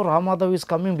talk to you now. Ramadhav is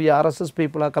coming. The RSS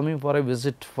people are coming for a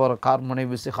visit, for a harmony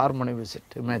visit.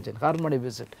 Imagine, harmony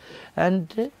visit.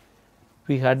 And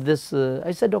we had this.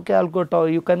 I said, okay, I'll go talk.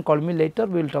 You can call me later.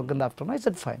 We will talk in the afternoon. I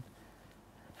said, fine.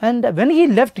 And when he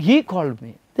left, he called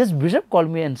me. This bishop called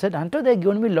me and said, Anto, they have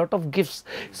given me a lot of gifts.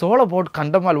 It's all about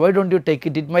Kandhamal. Why don't you take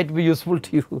it? It might be useful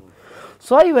to you.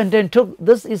 So I went and took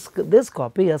this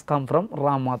copy has come from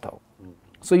Ramadhav.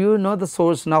 So you know the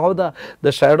source. Now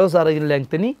the shadows are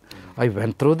lengthening. I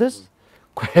went through this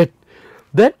quite.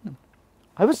 Then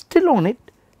I was still on it.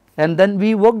 And then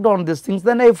we worked on these things.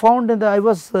 Then I found that I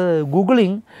was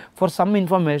Googling for some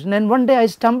information. And one day I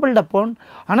stumbled upon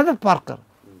another Parker.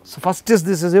 So first is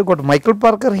this, you got Michael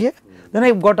Parker here. Then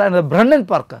I got another Brandon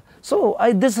Parker. So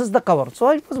this is the cover. So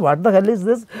I was, what the hell is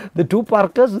this? The two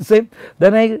Parkers, the same.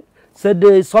 Then I said,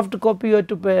 soft copy you have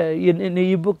to pay, in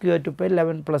ebook you have to pay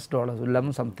 $11+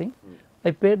 11 something.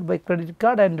 I paid by credit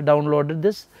card and downloaded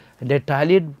this, and I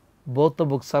tallied both the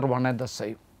books are one and the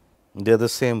same. They are the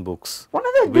same books. One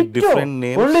of the with ditto. different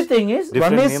names. Only thing is,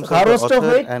 one is names of the Harvest of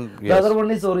author Hate, and the other one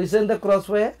is Orisa in the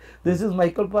Crossfire. This is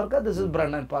Michael Parker, this is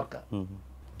Brennan Parker.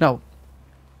 Now,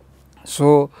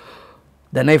 so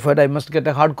then I thought I must get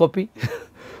a hard copy.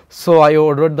 So I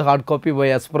ordered the hard copy by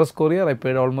express courier. I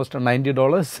paid almost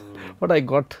 $90, but I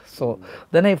got. So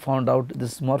then I found out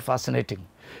this is more fascinating.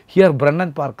 Here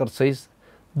Brennan Parker says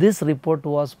this report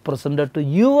was presented to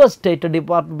US State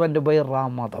Department by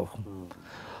Ram Madhav.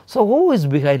 So who is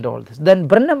behind all this? Then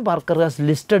Brennan Parker has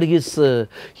listed his,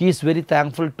 he is very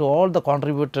thankful to all the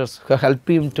contributors who helped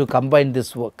him to combine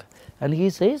this work. And he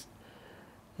says,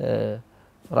 Ram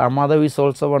Madhav is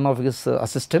also one of his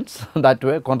assistants, that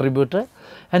way contributor.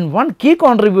 And one key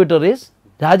contributor is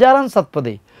Rajaram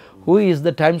Satpathy, who is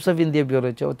the Times of India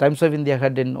Bureau, Times of India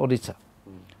head in Odisha.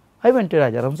 I went to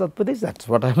Rajaram Satpathy, that is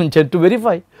what I intended to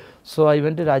verify. So I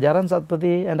went to Rajaram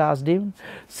Satpathy and asked him,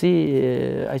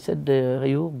 see, I said,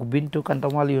 you been to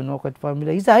Kandhamal, you know quite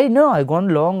familiar. He said, I know, I gone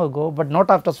long ago, but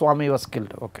not after Swami was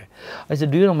killed. Okay. I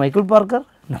said, do you know Michael Parker?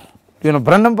 No. Do you know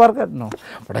Brennan Parker? No.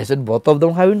 But I said, both of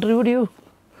them have interviewed you.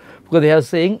 Because they are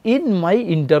saying, in my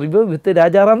interview with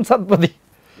Rajaram Satpathy.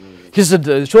 He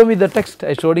said, show me the text.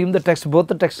 I showed him the text, both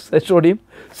the texts I showed him.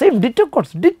 Same ditto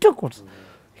quotes, ditto quotes.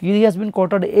 He has been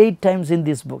quoted 8 times in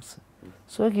these books.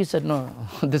 So he said, no,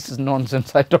 this is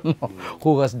nonsense. I don't know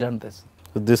who has done this.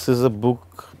 This is a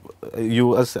book.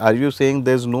 Are you saying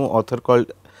there is no author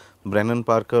called Brennan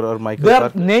Parker or Michael Their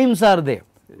Parker? names are there.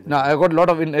 Now I got a lot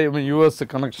of US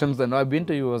connections and I've been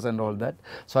to US and all that.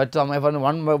 So I told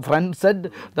my friend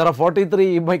said there are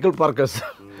 43 Michael Parkers.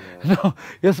 No,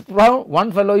 yes,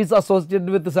 one fellow is associated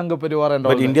with the Sangha Parivar and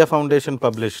all. But India Foundation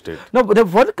published it. No, but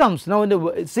what comes now?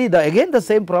 See, again the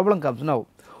same problem comes now.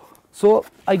 So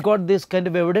I got this kind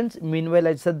of evidence. Meanwhile,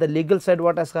 I said the legal side,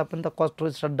 what has happened, the cost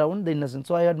was shut down, the innocent.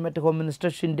 So I had met Home Minister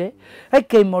Shinde. I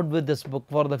came out with this book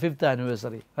for the 5th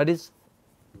anniversary. That is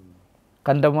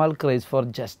Kandhamal Cries for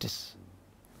Justice.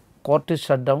 Court is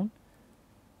shut down.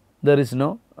 There is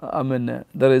no,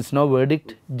 there is no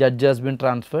verdict. Judge has been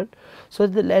transferred. So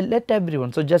let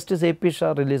everyone. So Justice A.P.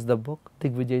 Shah released the book.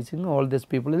 Digvijay Singh, all these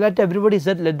people. Let everybody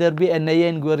said, let there be NIA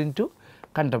inquiry into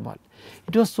Kandhamal.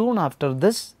 It was soon after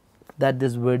this that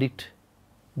this verdict,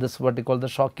 this what you call the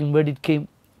shocking verdict came.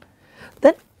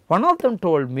 Then one of them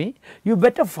told me, you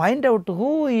better find out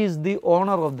who is the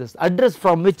owner of this address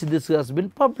from which this has been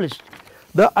published.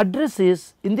 The address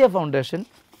is India Foundation.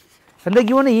 And they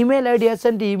given an email ID, I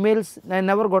sent emails, I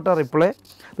never got a reply.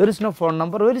 There is no phone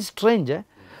number, very strange.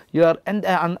 And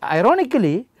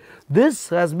ironically, this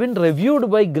has been reviewed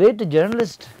by great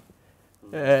journalist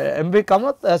M.B.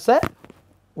 Kamath as a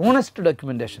honest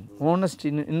documentation, honest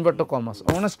in inverted commas,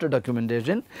 honest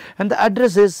documentation. And the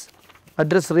address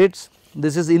reads,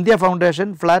 this is India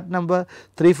Foundation, flat number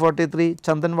 343,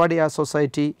 Chandanwadi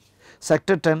Society,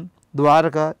 Sector 10,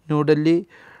 Dwarka, New Delhi,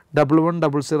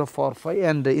 110045,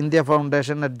 and India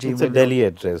Foundation at Gmail. It's a Delhi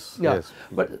address. Yeah. Yes.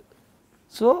 But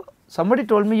so somebody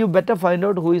told me you better find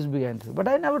out who is behind this. But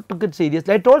I never took it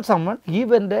seriously. I told someone, he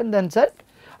went and then said,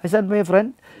 I said, my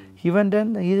friend, he went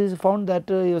and he found that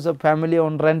he was a family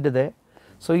on rent there.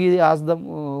 So he asked them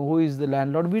who is the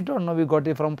landlord. We don't know, we got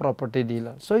it from property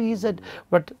dealer. So he said,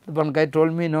 but one guy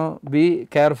told me, no, be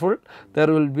careful, there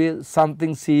will be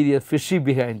something serious, fishy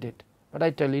behind it. But I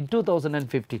tell you, in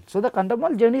 2015. So the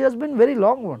Kandhamal journey has been very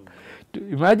long one.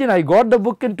 Imagine I got the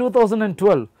book in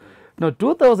 2012. Now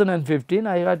 2015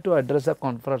 I had to address a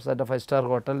conference at a 5-star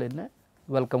hotel in a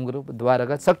welcome group,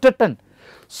 Dwaraka, Sector 10.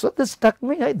 So this struck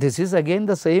me, this is again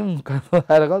the same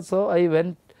Dwaraka. So I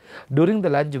went, during the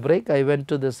lunch break, I went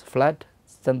to this flat,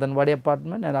 Chandanwadi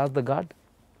apartment, and asked the guard,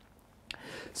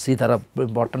 see, there are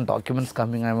important documents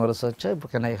coming, I am a researcher,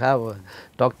 can I have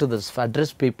talk to this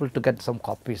address people to get some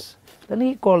copies? Then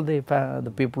he called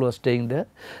the people who are staying there.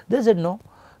 They said no,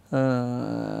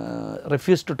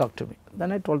 refused to talk to me.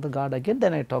 Then I told the guard again,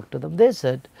 then I talked to them. They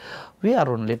said, we are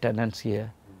only tenants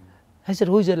here. I said,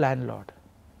 who is your landlord?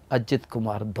 Ajit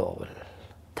Kumar Doval.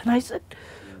 Then I said,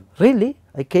 really?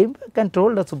 I came back and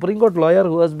told the Supreme Court lawyer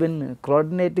who has been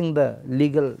coordinating the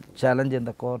legal challenge in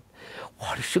the court.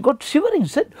 What? She got shivering,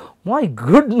 said, my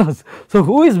goodness, so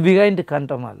who is behind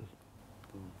Kandhamal?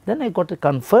 Then I got it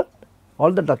confirmed,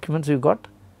 all the documents we got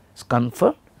is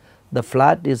confirmed. The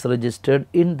flat is registered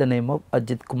in the name of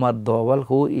Ajit Kumar Doval,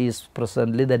 who is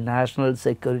presently the National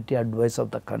Security Advisor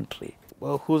of the country.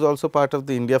 Well, who's also part of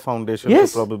the India Foundation?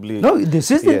 Yes. So probably. No,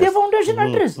 this is the India Foundation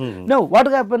address. Now, what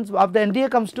happens after NDA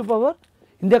comes to power?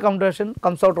 India Foundation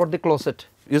comes out of the closet.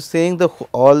 You're saying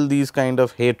all these kind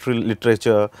of hate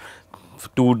literature,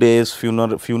 2 days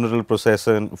funeral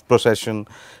procession,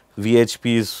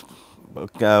 VHPs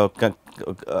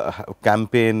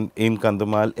campaign in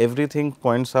Kandhamal, everything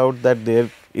points out that there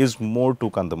is more to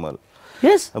Kandhamal.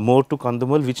 Yes. More to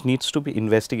Kandhamal which needs to be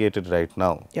investigated right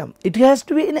now. Yeah, it has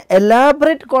to be an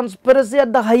elaborate conspiracy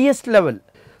at the highest level.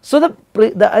 So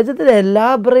the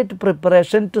elaborate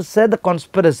preparation to say the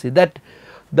conspiracy that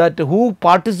who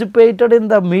participated in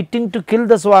the meeting to kill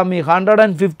the Swami,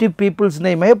 150 people's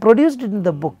name, I have produced it in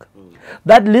the book.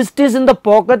 That list is in the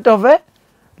pocket of a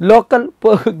local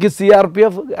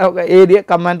CRPF area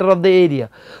commander of the area.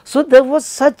 So there was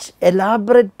such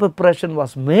elaborate preparation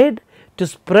was made to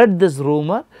spread this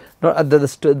rumor,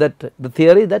 the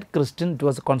theory that Christian, it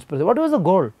was a conspiracy. What was the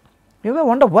goal? You may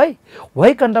wonder why?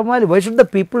 Why Kandhamal? Why should the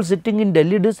people sitting in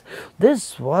Delhi do this?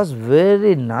 This was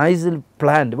very nicely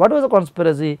planned. What was the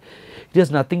conspiracy? It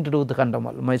has nothing to do with the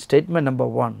Kandhamal. My statement number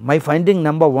 1, my finding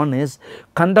number 1 is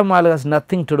Kandhamal has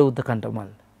nothing to do with the Kandhamal.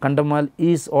 Kandhamal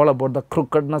is all about the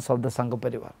crookedness of the Sangha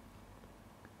Parivar.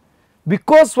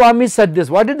 Because Swami said this,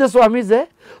 what did the Swami say?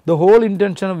 The whole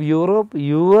intention of Europe,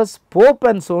 US, Pope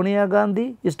and Sonia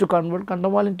Gandhi is to convert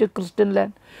Kandhamal into Christian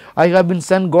land. I have been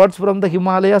sent gods from the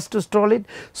Himalayas to stall it,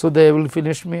 so they will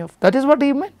finish me off. That is what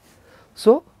he meant.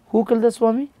 So, who killed the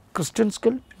Swami? Christians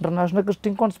killed, international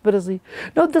Christian conspiracy.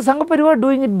 Now, the Sangha Parivar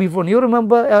doing it before. You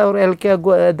remember L.K.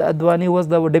 Advani was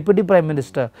the deputy prime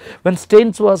minister. When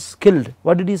Staines was killed,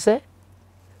 what did he say?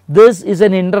 This is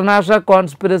an international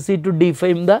conspiracy to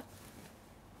defame the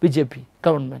BJP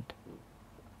government.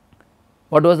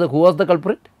 What was who was the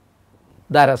culprit?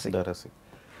 Dara Singh. Yes.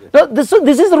 Now, this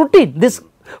is routine. This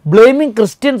blaming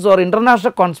Christians or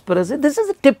international conspiracy, this is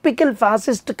a typical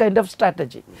fascist kind of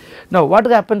strategy. Now, what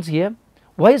happens here?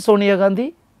 Why Sonia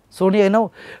Gandhi? Sonia,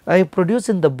 now I produce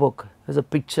in the book as a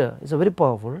picture, it's a very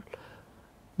powerful.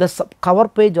 The cover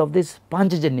page of this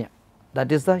Panchajanya,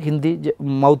 that is the Hindi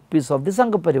mouthpiece of the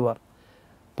Sangha Parivar.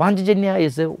 Panchajanya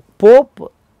is a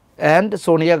Pope and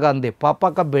Sonia Gandhi,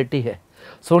 Papa ka beti hai.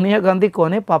 Sonia Gandhi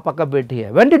kaun hai? Papa ka beti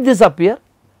hai. When did this appear?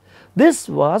 This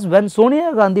was when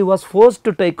Sonia Gandhi was forced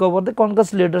to take over the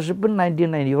Congress leadership in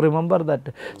 1990. You remember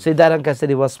that Sitaram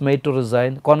Kesari was made to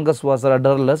resign, Congress was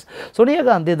rudderless. Sonia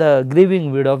Gandhi, the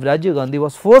grieving widow of Rajiv Gandhi,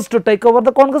 was forced to take over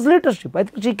the Congress leadership. I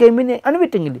think she came in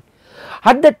unwittingly.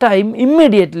 At that time,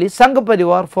 immediately Sangha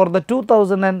Parivar for the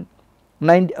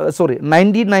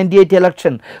 1998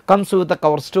 election comes with a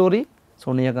cover story.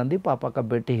 Sonia Gandhi, Papa ka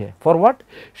beti hai. For what?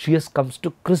 She has comes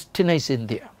to Christianize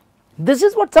India. This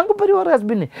is what Sangha Parivar has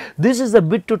been. This is a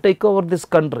bid to take over this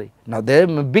country. Now, the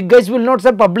big guys will not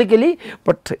say publicly,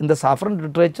 but in the saffron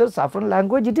literature, saffron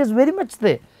language, it is very much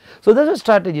there. So, there is a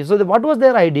strategy. So, what was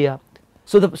their idea?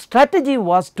 So, the strategy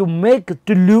was to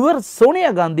lure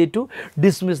Sonia Gandhi to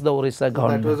dismiss the Orissa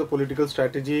government. That was a political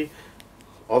strategy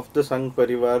of the Sangh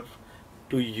Parivar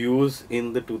to use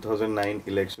in the 2009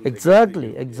 election.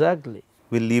 Exactly, exactly.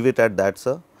 We'll leave it at that,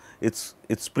 sir. It's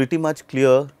pretty much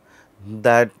clear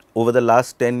that over the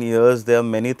last 10 years, there are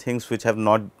many things which have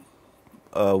not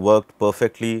worked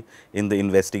perfectly in the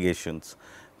investigations.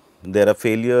 There are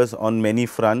failures on many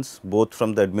fronts, both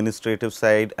from the administrative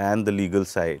side and the legal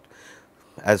side.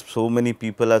 As so many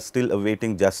people are still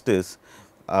awaiting justice,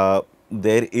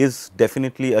 there is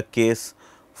definitely a case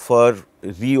for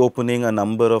reopening a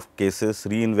number of cases,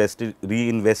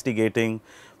 reinvestigating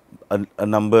a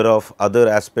number of other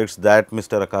aspects that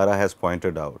Mr. Akkara has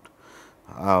pointed out.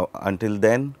 Until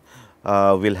then,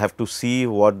 we'll have to see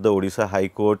what the Odisha High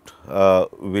Court,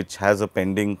 which has a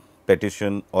pending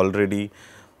petition already,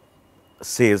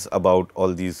 says about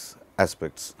all these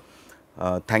aspects.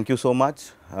 Thank you so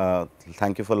much.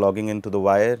 Thank you for logging into The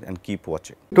Wire and keep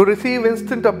watching. To receive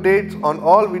instant updates on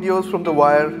all videos from The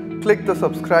Wire, click the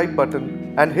subscribe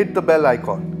button and hit the bell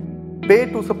icon. Pay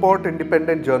to support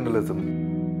independent journalism.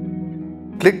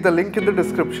 Click the link in the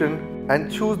description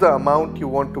and choose the amount you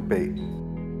want to pay.